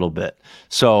myself a little bit.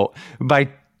 So by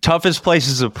toughest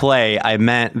places to play, I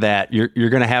meant that you're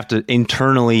going to have to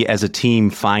internally as a team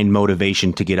find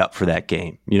motivation to get up for that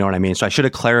game. You know what I mean? So I should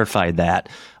have clarified that.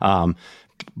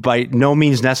 By no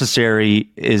means necessary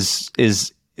is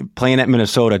playing at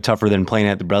Minnesota tougher than playing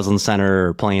at the Breslin Center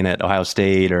or playing at Ohio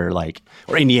State or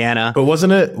Indiana. But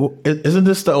isn't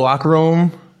this the locker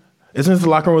room? Isn't this the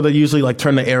locker room where they usually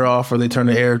turn the air off or they turn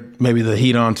maybe the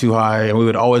heat on too high? And we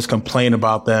would always complain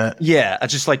about that. Yeah,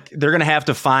 it's just they're going to have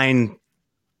to find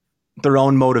their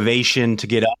own motivation to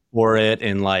get up for it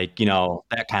and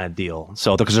that kind of deal.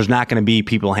 So because there's not going to be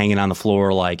people hanging on the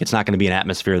floor, it's not going to be an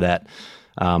atmosphere that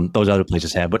those other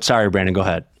places have. But sorry, Brandon, go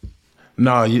ahead.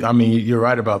 No, you're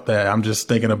right about that. I'm just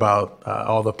thinking about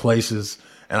all the places.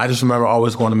 And I just remember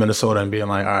always going to Minnesota and being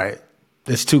like, all right,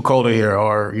 it's too cold here.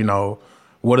 Or,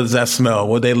 what does that smell?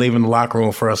 What they leave in the locker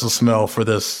room for us to smell for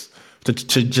this,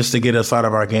 to get us out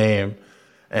of our game?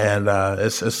 And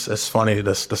it's funny,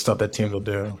 the stuff that teams will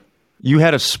do. You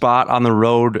had a spot on the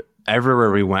road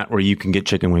everywhere we went where you can get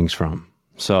chicken wings from.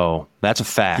 So that's a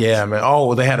fact. Yeah, man.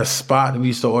 Oh, they had a spot we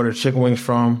used to order chicken wings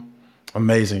from.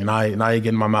 Amazing. Now you're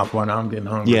getting my mouth watering. Now I'm getting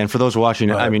hungry. Yeah, and for those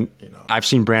watching, I've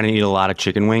seen Brandon eat a lot of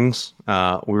chicken wings. We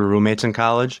were roommates in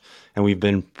college, and we've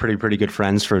been pretty good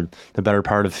friends for the better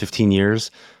part of 15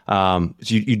 years.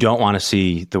 You don't want to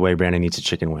see the way Brandon eats a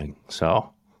chicken wing.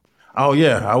 So. Oh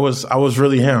yeah, I was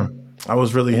really him.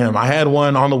 I had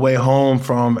one on the way home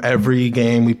from every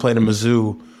game we played in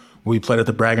Mizzou. We played at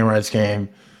the bragging rights game.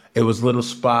 It was a little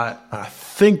spot. I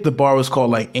think the bar was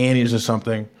called Annie's or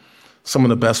something. Some of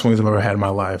the best wings I've ever had in my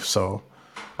life. So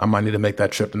I might need to make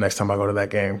that trip the next time I go to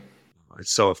that game.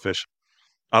 It's so efficient.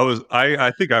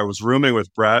 I think I was rooming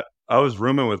with Brett. I was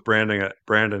rooming with Brandon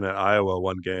at Iowa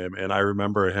one game, and I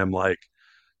remember him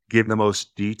giving the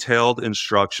most detailed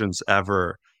instructions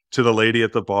ever to the lady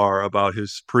at the bar about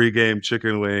his pregame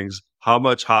chicken wings, how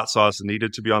much hot sauce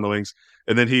needed to be on the wings.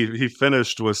 And then he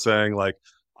finished with saying, like,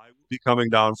 I will be coming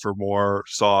down for more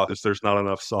sauce if there's not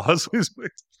enough sauce.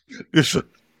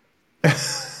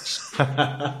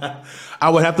 I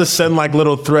would have to send like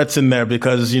little threats in there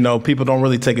because, people don't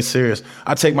really take it serious.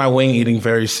 I take my wing eating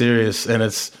very serious, and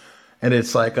it's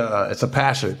like it's a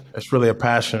passion. It's really a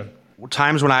passion.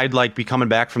 Times when I'd like be coming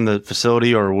back from the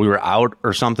facility or we were out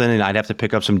or something and I'd have to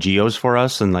pick up some Geos for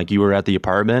us and like you were at the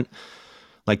apartment,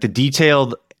 like the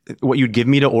detailed, what you'd give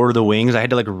me to order the wings, I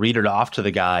had to like read it off to the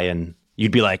guy and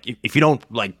you'd be like, if you don't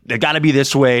like, they got to be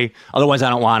this way. Otherwise I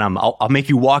don't want them. I'll make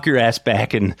you walk your ass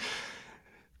back. And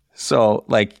so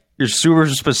like you're super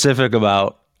specific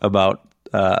about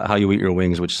how you eat your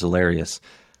wings, which is hilarious.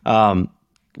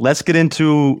 Let's get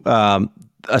into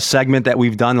a segment that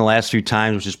we've done the last few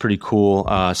times, which is pretty cool.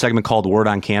 A segment called Word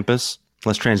on Campus.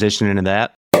 Let's transition into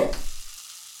that.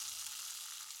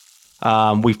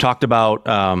 We've talked about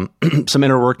some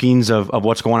inner workings of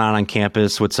what's going on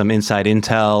campus with some inside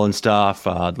intel and stuff.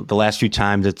 The last few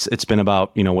times it's been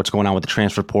about, what's going on with the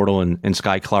transfer portal and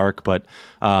Sky Clark. But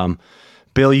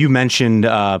Bill, you mentioned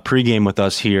pregame with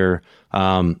us here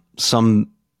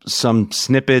some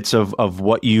snippets of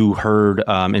what you heard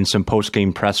in some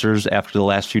post-game pressers after the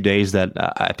last few days that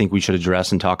I think we should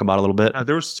address and talk about a little bit.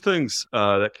 There was things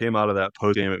that came out of that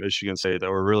post-game at Michigan State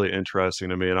that were really interesting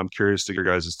to me, and I'm curious to get your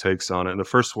guys' takes on it. And the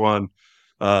first one,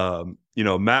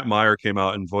 Matt Meyer came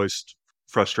out and voiced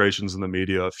frustrations in the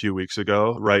media a few weeks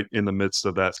ago, right in the midst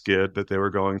of that skid that they were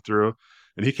going through.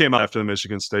 And he came out after the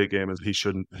Michigan State game and he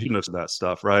shouldn't have said that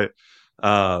stuff, right?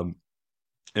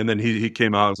 And then he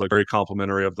came out and was like very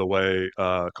complimentary of the way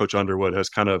Coach Underwood has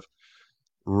kind of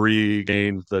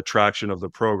regained the traction of the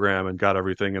program and got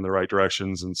everything in the right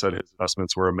directions and said his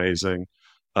investments were amazing.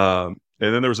 And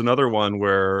then there was another one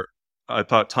where I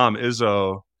thought Tom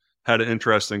Izzo had an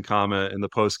interesting comment in the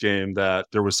post game that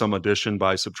there was some addition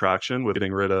by subtraction with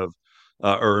getting rid of,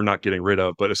 or not getting rid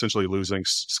of, but essentially losing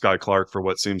Sky Clark for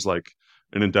what seems like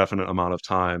an indefinite amount of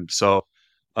time. So,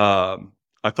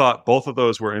 I thought both of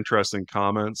those were interesting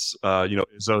comments.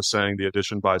 Izzo saying the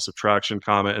addition by subtraction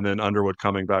comment, and then Underwood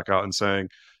coming back out and saying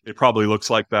it probably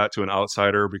looks like that to an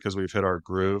outsider because we've hit our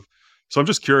groove. So I'm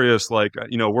just curious,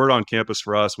 word on campus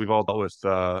for us. We've all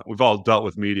dealt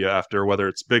with media after, whether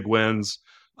it's big wins,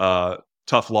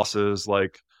 tough losses.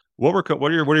 Like, what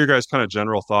are your guys' kind of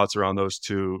general thoughts around those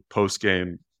two post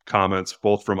game comments,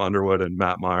 both from Underwood and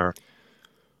Matt Meyer?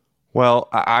 Well,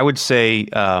 I would say.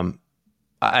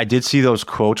 I did see those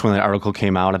quotes when the article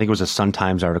came out. I think it was a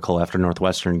Sun-Times article after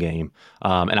Northwestern game.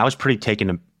 And I was pretty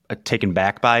taken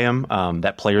back by him,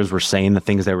 that players were saying the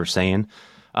things they were saying.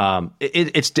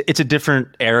 It's a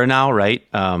different era now, right?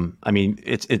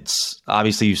 It's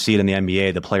obviously you see it in the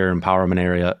NBA, the player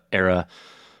empowerment era.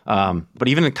 But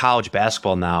even in college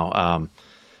basketball now,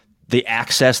 the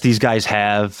access these guys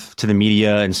have to the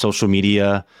media and social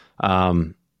media,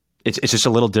 it's just a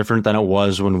little different than it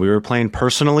was when we were playing.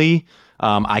 Personally,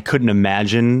 I couldn't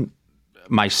imagine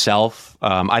myself.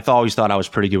 I always thought I was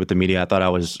pretty good with the media. I thought I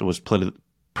was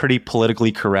pretty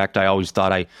politically correct. I always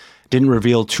thought I didn't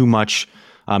reveal too much,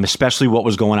 especially what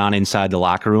was going on inside the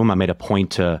locker room. I made a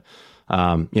point to,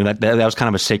 that was kind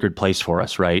of a sacred place for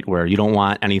us, right? Where you don't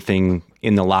want anything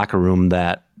in the locker room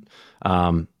that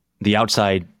the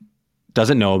outside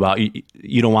doesn't know about.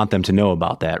 You don't want them to know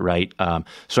about that, right?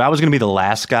 So I was going to be the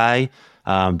last guy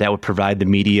that would provide the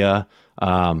media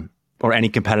or any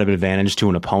competitive advantage to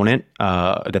an opponent,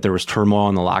 that there was turmoil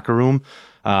in the locker room.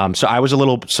 So I was a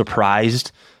little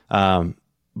surprised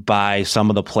by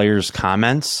some of the players'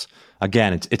 comments.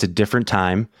 Again, it's a different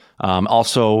time.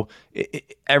 Also,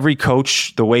 every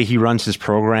coach, the way he runs his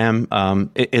program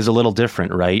is a little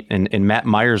different, right? And Matt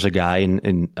Meyer's a guy,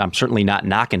 and I'm certainly not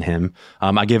knocking him.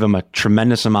 I give him a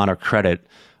tremendous amount of credit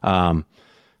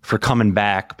for coming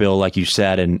back, Bill, like you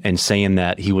said, and saying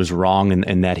that he was wrong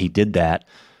and that he did that.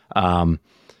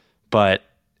 But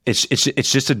it's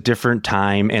just a different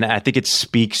time, and I think it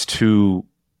speaks to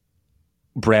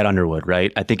Brad Underwood,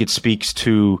 right? I think it speaks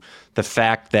to the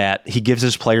fact that he gives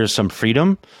his players some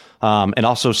freedom. It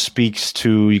also speaks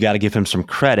to, you got to give him some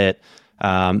credit,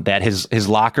 that his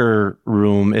locker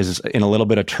room is in a little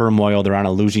bit of turmoil. They're on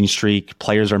a losing streak.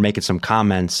 Players are making some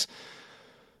comments.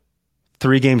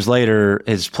 3 games later,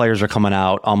 his players are coming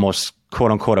out almost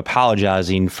quote unquote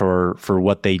apologizing for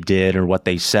what they did or what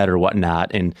they said or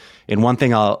whatnot. And one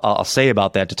thing I'll say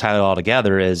about that to tie it all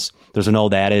together is there's an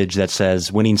old adage that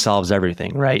says winning solves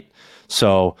everything, right?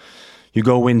 So you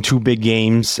go win 2 big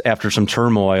games after some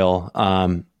turmoil,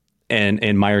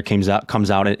 and Meyer comes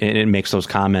out and makes those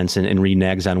comments and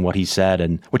reneges on what he said,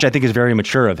 and which I think is very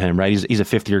mature of him, right? He's a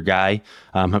 5th-year guy.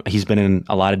 He's been in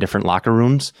a lot of different locker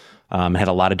rooms. had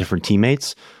a lot of different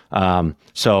teammates. But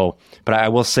I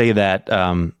will say that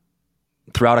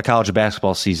throughout a college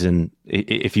basketball season,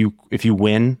 if you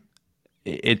win,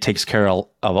 it takes care of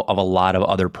a lot of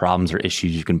other problems or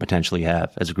issues you can potentially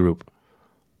have as a group.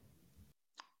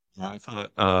 I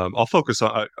thought I'll focus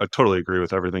on. I totally agree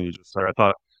with everything you just said. I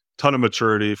thought ton of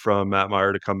maturity from Matt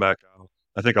Meyer to come back out.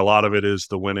 I think a lot of it is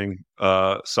the winning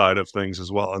side of things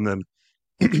as well. And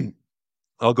then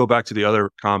I'll go back to the other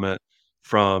comment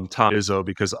from Tom Izzo,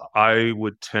 because I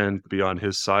would tend to be on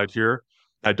his side here.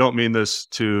 I don't mean this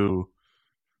to,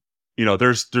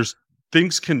 there's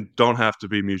things don't have to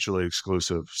be mutually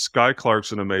exclusive. Sky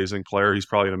Clark's an amazing player. He's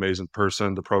probably an amazing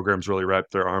person. The program's really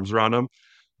wrapped their arms around him.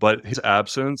 But his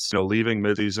absence, leaving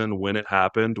midseason when it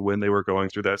happened, when they were going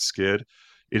through that skid,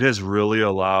 it has really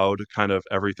allowed kind of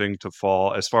everything to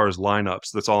fall as far as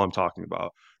lineups. That's all I'm talking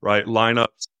about, right?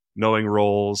 Lineups, knowing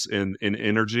roles in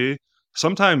energy.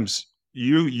 Sometimes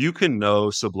you can know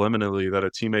subliminally that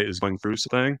a teammate is going through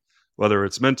something, whether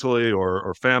it's mentally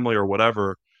or family or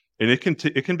whatever, and it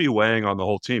can be weighing on the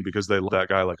whole team because they love that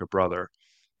guy like a brother.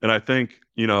 And I think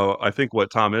what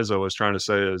Tom Izzo was trying to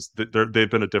say is that they've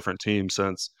been a different team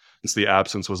since the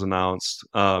absence was announced,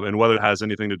 and whether it has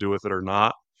anything to do with it or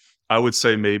not, I would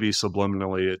say maybe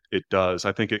subliminally it does.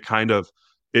 I think it kind of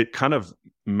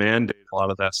mandated a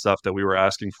lot of that stuff that we were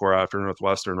asking for after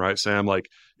Northwestern, right, Sam? Like,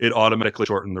 it automatically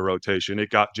shortened the rotation. It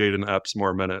got Jaden Epps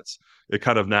more minutes. It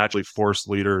kind of naturally forced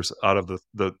leaders out of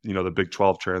the Big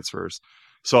 12 transfers.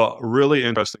 So really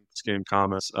interesting game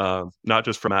comments, not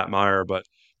just from Matt Meyer, but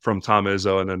from Tom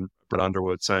Izzo and then Brett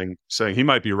Underwood saying he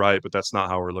might be right, but that's not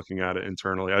how we're looking at it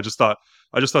internally. I just thought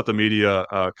the media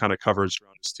kind of coverage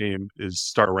around his team is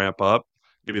start to ramp up.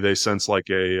 Maybe they sense like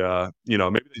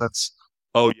maybe that's,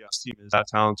 oh yes, team is that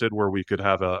talented where we could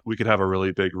have a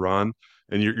really big run,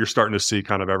 and you're starting to see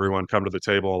kind of everyone come to the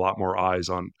table, a lot more eyes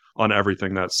on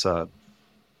everything that's said.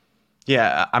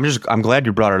 Yeah, I'm glad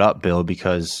you brought it up, Bill,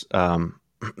 because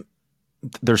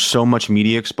there's so much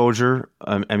media exposure.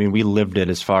 I mean, we lived it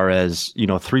as far as,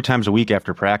 3 times a week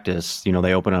after practice,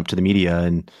 they open up to the media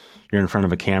and you're in front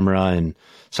of a camera, and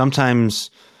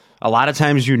a lot of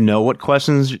times what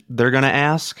questions they're going to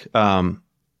ask,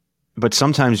 but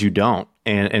sometimes you don't.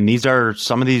 And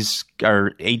some of these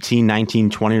are 18,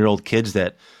 19, 20-year-old kids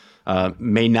that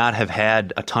may not have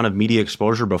had a ton of media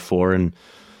exposure before, and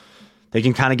they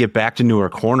can kind of get backed into a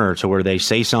corner to where they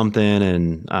say something,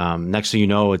 and next thing you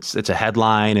know, it's a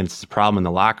headline and it's a problem in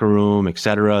the locker room, et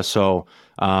cetera. So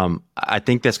I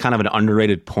think that's kind of an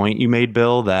underrated point you made,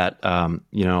 Bill, that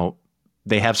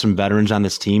they have some veterans on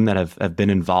this team that have been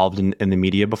involved in the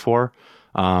media before.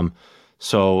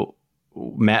 So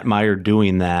Matt Meyer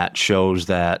doing that shows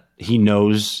that he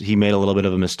knows he made a little bit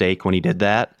of a mistake when he did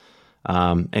that,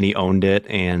 and he owned it,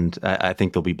 and I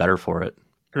think they'll be better for it.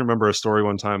 I can remember a story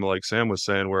one time, like Sam was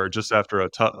saying, where just after a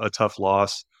tough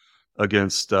loss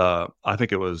against, I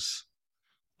think it was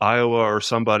Iowa or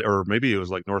somebody, or maybe it was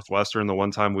like Northwestern, the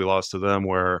one time we lost to them,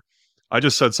 where I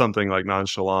just said something like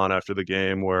nonchalant after the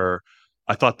game where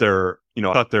I thought their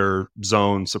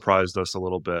zone surprised us a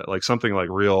little bit, like something like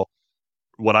real,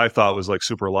 what I thought was like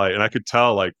super light. And I could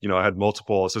tell, like, I had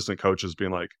multiple assistant coaches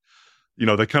being like,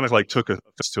 they kind of like took us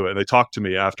to it, and they talked to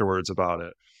me afterwards about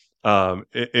it.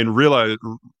 And realize,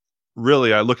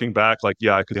 really, looking back, like,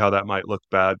 yeah, I could see how that might look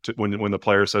bad when the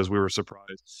player says we were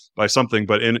surprised by something.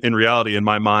 But in reality, in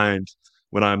my mind,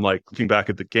 when I'm like looking back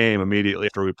at the game immediately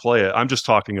after we play it, I'm just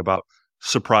talking about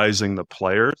surprising the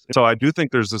players. So I do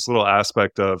think there's this little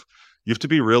aspect of you have to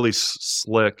be really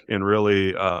slick and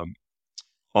really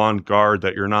on guard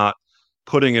that you're not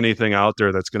putting anything out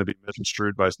there that's going to be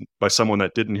misconstrued by someone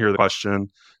that didn't hear the question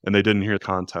and they didn't hear the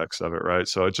context of it, right?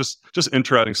 So it's just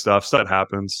interesting stuff that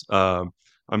happens.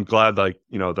 I'm glad, like,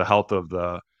 the health of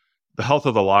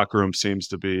the locker room seems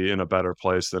to be in a better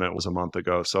place than it was a month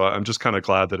ago. So I'm just kind of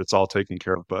glad that it's all taken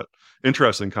care of. But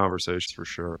interesting conversations for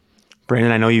sure.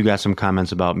 Brandon, I know you got some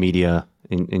comments about media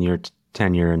in your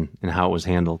tenure and how it was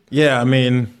handled. Yeah, I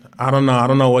mean, I don't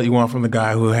know what you want from the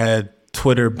guy who had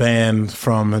Twitter banned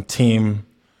from a team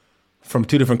from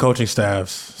 2 different coaching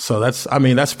staffs. So that's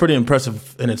pretty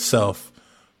impressive in itself.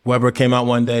 Weber came out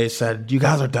one day, said, "You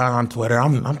guys are down on Twitter.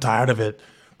 I'm tired of it.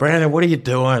 Brandon, what are you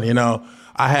doing?"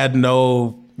 I had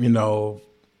no,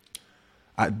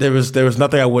 there was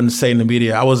nothing I wouldn't say in the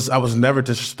media. I was never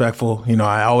disrespectful.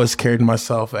 I always carried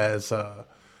myself as a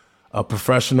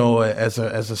professional, as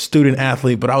a student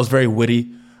athlete, but I was very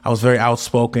witty. I was very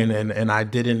outspoken, and I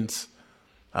didn't.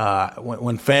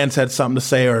 When fans had something to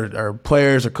say or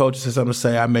players or coaches had something to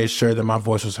say, I made sure that my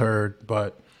voice was heard.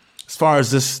 But as far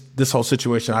as this whole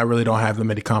situation, I really don't have that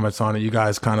many comments on it. You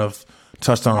guys kind of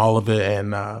touched on all of it,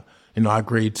 and I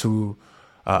agree to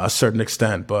a certain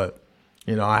extent, but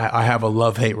I have a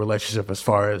love-hate relationship as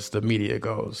far as the media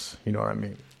goes. You know what I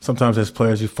mean? Sometimes as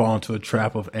players, you fall into a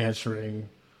trap of answering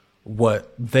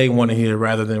what they want to hear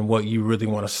rather than what you really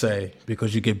want to say,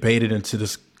 because you get baited into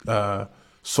this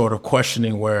sort of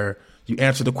questioning where you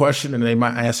answer the question and they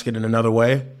might ask it in another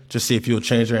way, just see if you'll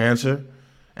change your answer.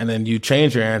 And then you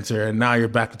change your answer and now you're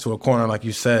back into a corner, like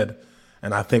you said.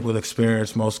 And I think with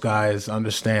experience, most guys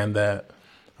understand that,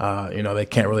 they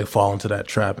can't really fall into that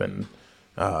trap. And,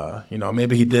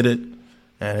 maybe he did it,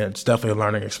 and it's definitely a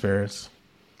learning experience.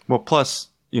 Well, plus,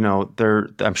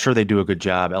 I'm sure they do a good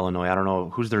job, Illinois. I don't know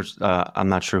who's their, I'm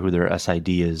not sure who their SID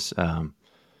is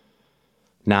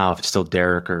now, if it's still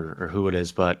Derek or who it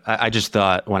is. But I just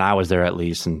thought when I was there, at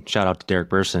least, and shout out to Derek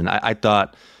Burson, I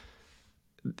thought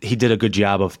he did a good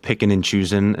job of picking and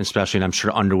choosing, especially, and I'm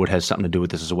sure Underwood has something to do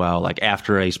with this as well. Like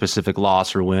after a specific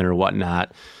loss or win or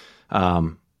whatnot,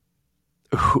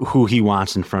 who he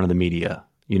wants in front of the media,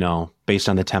 based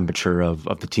on the temperature of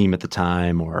the team at the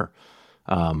time, or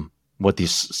what the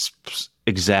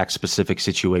exact specific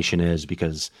situation is.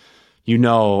 Because,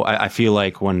 I feel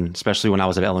like especially when I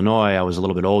was at Illinois, I was a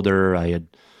little bit older. I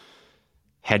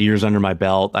had years under my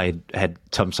belt. I had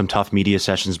some tough media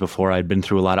sessions before. I'd been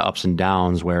through a lot of ups and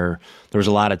downs where there was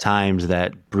a lot of times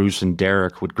that Bruce and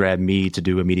Derek would grab me to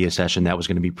do a media session that was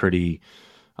going to be pretty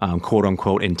quote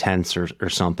unquote intense or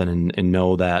something, and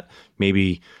know that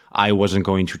maybe I wasn't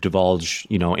going to divulge,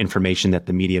 information that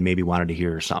the media maybe wanted to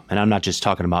hear or something. And I'm not just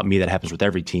talking about me. That happens with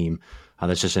every team.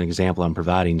 That's just an example I'm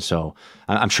providing. So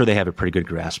I'm sure they have a pretty good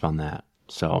grasp on that.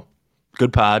 So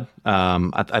good pod.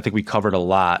 I think we covered a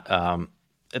lot.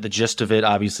 The gist of it,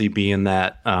 obviously, being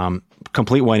that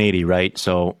complete 180, right?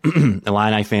 So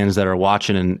Illini fans that are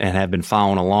watching and have been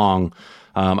following along,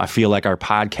 I feel like our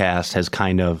podcast has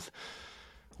kind of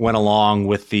went along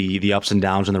with the ups and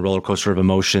downs and the roller coaster of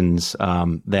emotions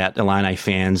that Illini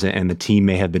fans and the team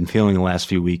may have been feeling the last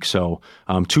few weeks. So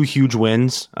 2 huge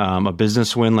wins, a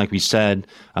business win, like we said,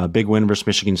 a big win versus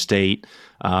Michigan State.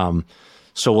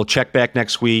 So we'll check back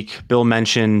next week. Bill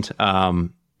mentioned,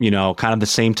 kind of the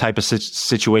same type of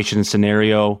situation and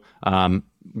scenario.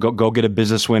 Go get a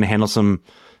business win,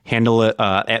 handle it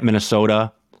at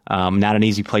Minnesota. Not an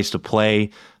easy place to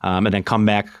play, and then come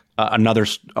back.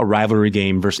 A rivalry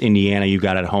game versus Indiana you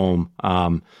got at home.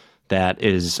 That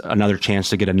is another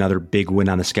chance to get another big win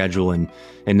on the schedule. And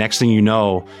next thing you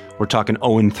know, we're talking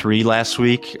 0-3 last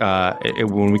week.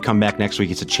 When we come back next week,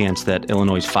 it's a chance that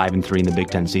Illinois is 5-3 in the Big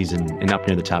Ten season and up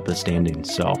near the top of the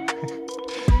standings. So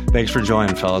thanks for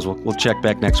joining, fellas. We'll check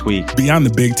back next week. Beyond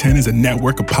the Big Ten is a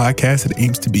network of podcasts that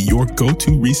aims to be your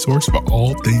go-to resource for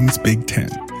all things Big Ten.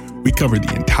 We cover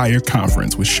the entire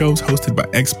conference with shows hosted by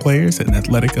ex-players and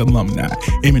athletic alumni,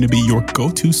 aiming to be your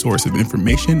go-to source of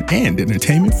information and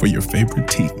entertainment for your favorite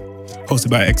team.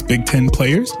 Hosted by ex-Big Ten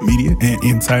players, media, and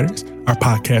insiders, our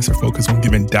podcasts are focused on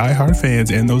giving diehard fans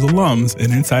and those alums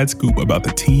an inside scoop about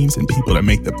the teams and people that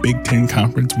make the Big Ten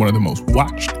Conference one of the most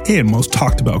watched and most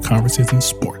talked about conferences in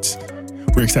sports.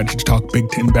 We're excited to talk Big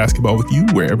Ten basketball with you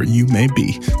wherever you may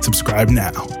be. Subscribe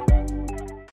now.